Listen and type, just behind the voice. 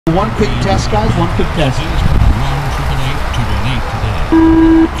One quick test, guys. One quick test.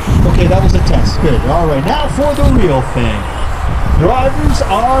 Okay, that was a test. Good. All right, now for the real thing. Drivers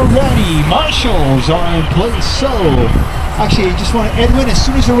are ready. Marshals are in place. So, actually, I just want to, Edwin, as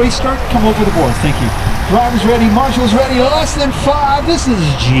soon as the race starts, come over the board. Thank you. Drivers ready. Marshals ready. Less than 5. This is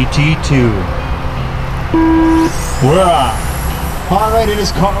GT2. We're on. All right, it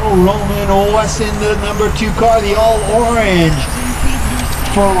is Carl Roman West in the number 2 car, the all-orange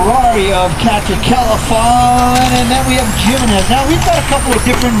Ferrari of Catricella Fun, and then we have Jimenez. Now, we've got a couple of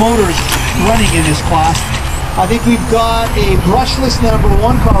different motors running in this class. I think we've got a brushless number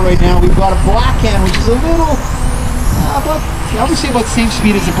 1 car right now. We've got a black can, which is a little, I would say about the same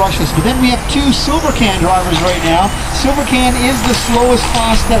speed as the brushless. But then we have 2 silver can drivers right now. Silver can is the slowest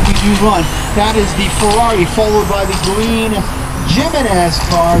class that we do run. That is the Ferrari, followed by the green Jimenez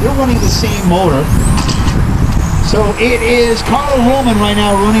car. They're running the same motor. So it is Carl Roman right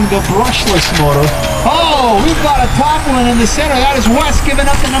now running the brushless motor. Oh, we've got a toppling in the center. That is West giving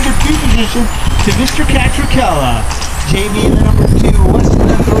up the number 2 position to Mr. Catricella. JB in the number 2, West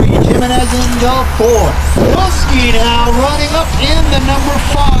in the 3, Jimenez in the 4. Bilski now running up in the number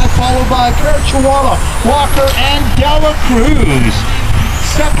 5, followed by Kerchawala, Walker, and Dela Cruz.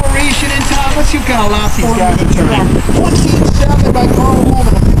 Separation in time. Let's see what kind of laps these guys are turning. 14.7 by Carl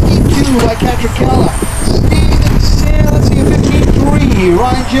Roman, 15.2 by Catricella. Let's see, a 15.3.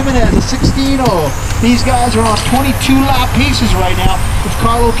 Ryan Jimenez, a 16.0. These guys are on 22 lap paces right now. If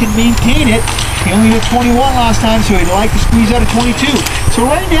Carlo can maintain it, he only did 21 last time, so he'd like to squeeze out of 22. So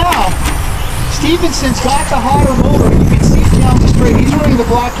right now, Stevenson's got the hotter motor. You can see it down the straight. He's running the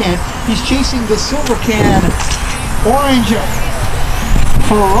black can. He's chasing the silver can orange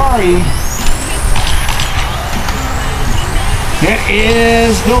Ferrari. It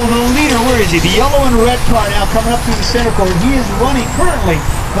is the leader. Where is he? The yellow and red car now coming up through the center court. He is running currently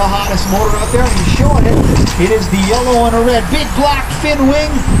the hottest motor out there, and he's showing it. It is the yellow and a red. Big black fin wing.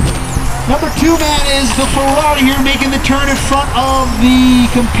 Number 2 man is the Ferrari here, making the turn in front of the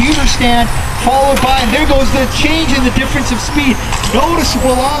computer stand, followed by, and there goes the change in the difference of speed.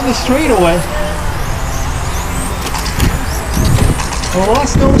 Noticeable on the straightaway. Well,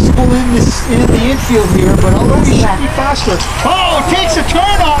 less noticeable in the infield here, but although he should be faster. Oh, takes a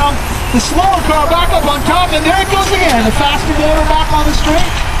turn on him. The slower car back up on top, and there it goes again. The faster motor back on the straight,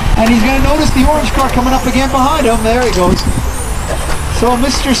 and he's going to notice the orange car coming up again behind him. There he goes. So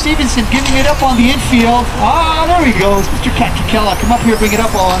Mr. Stevenson giving it up on the infield. Ah, there he goes. Mr. Catricella, come up here, bring it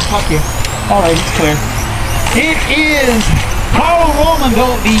up. I'll untuck you. All right, it's clear. It is Carl Roman,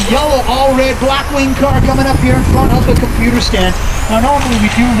 though, the yellow, all-red, black wing car coming up here in front of the computer stand. Now, normally we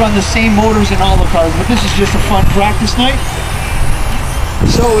do run the same motors in all the cars, but this is just a fun practice night.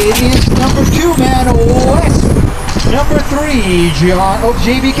 So it is number 2 man, West. Number 3,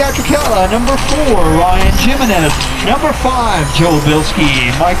 JB Catricella. Number 4, Ryan Jimenez. Number 5, Joe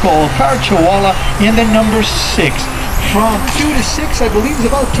Bilski. Michael Kerchawala in the number 6. From 2 to 6, I believe, is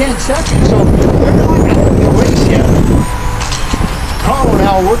about 10 seconds. So they're not out of the race yet. Carlo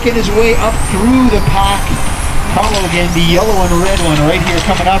now working his way up through the pack. Carlo again, the yellow and red one right here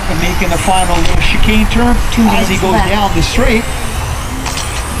coming up and making the final little chicane turn as he goes down the straight.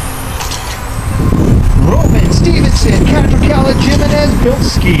 Roman, Stevenson, Catricella, Jimenez,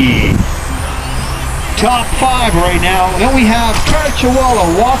 Bilski. Top 5 right now. Then we have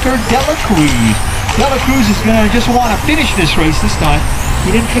Kerchawala, Walker, Dela Cruz. Dela Cruz is going to just want to finish this race this time.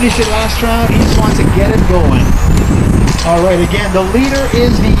 He didn't finish it last round. He just wants to get it going. All right, again, the leader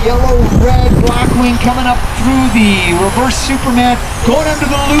is the yellow, red, black wing coming up through the reverse Superman, going under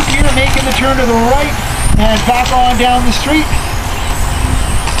the loop here, making the turn to the right, and back on down the street.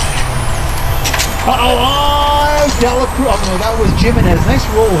 Dela Cruz. Oh, no, that was Jimenez. Nice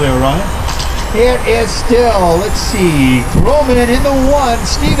roll there, Ryan. It is still, let's see, Roman in the 1,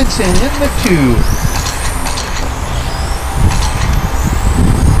 Stevenson in the 2.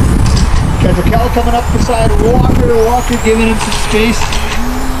 Catricella coming up beside Walker. Walker giving him some space.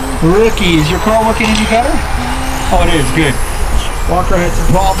 Ricky, is your car looking any better? Oh, it is, good. Walker had some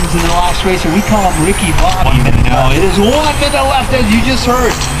problems in the last race, and we call him Ricky Bobby. 1 minute now. It is 1 minute left, as you just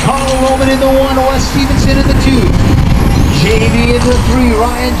heard. Carl Roman in the 1, Wes Stevenson in the 2. JB in the 3,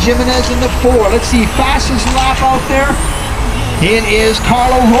 Ryan Jimenez in the 4. Let's see, fastest lap out there. It is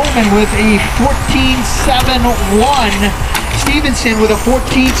Carlo Roman with a 14.71. Stevenson with a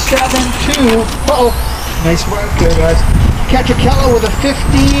 14.72. Uh-oh. Nice work there, guys. Catricella with a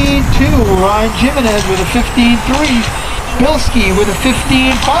 15.2. Ryan Jimenez with a 15.3. Bilski with a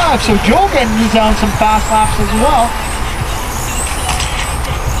 15.5. So Joe getting down some fast laps as well.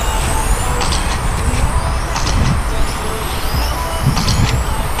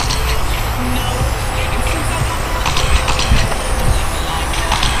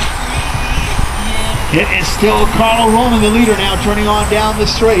 It is still Carlo Roman, the leader now, turning on down the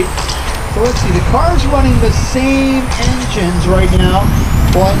straight. So let's see, the car's running the same engines right now.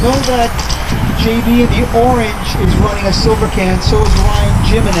 Well, I know that JB in the orange is running a silver can, so is Ryan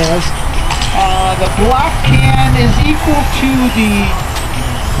Jimenez. The black can is equal to the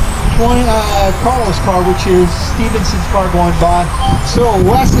Carlos car, which is Stevenson's car going by. So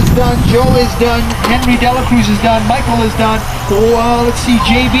Wes is done, Joe is done, Henry Delacruz is done, Michael is done. Let's see,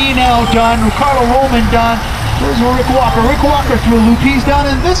 JB now done, Ricardo Roman done. There's Rick Walker. Rick Walker through a loop, he's done,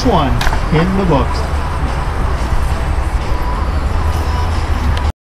 and this one in the books.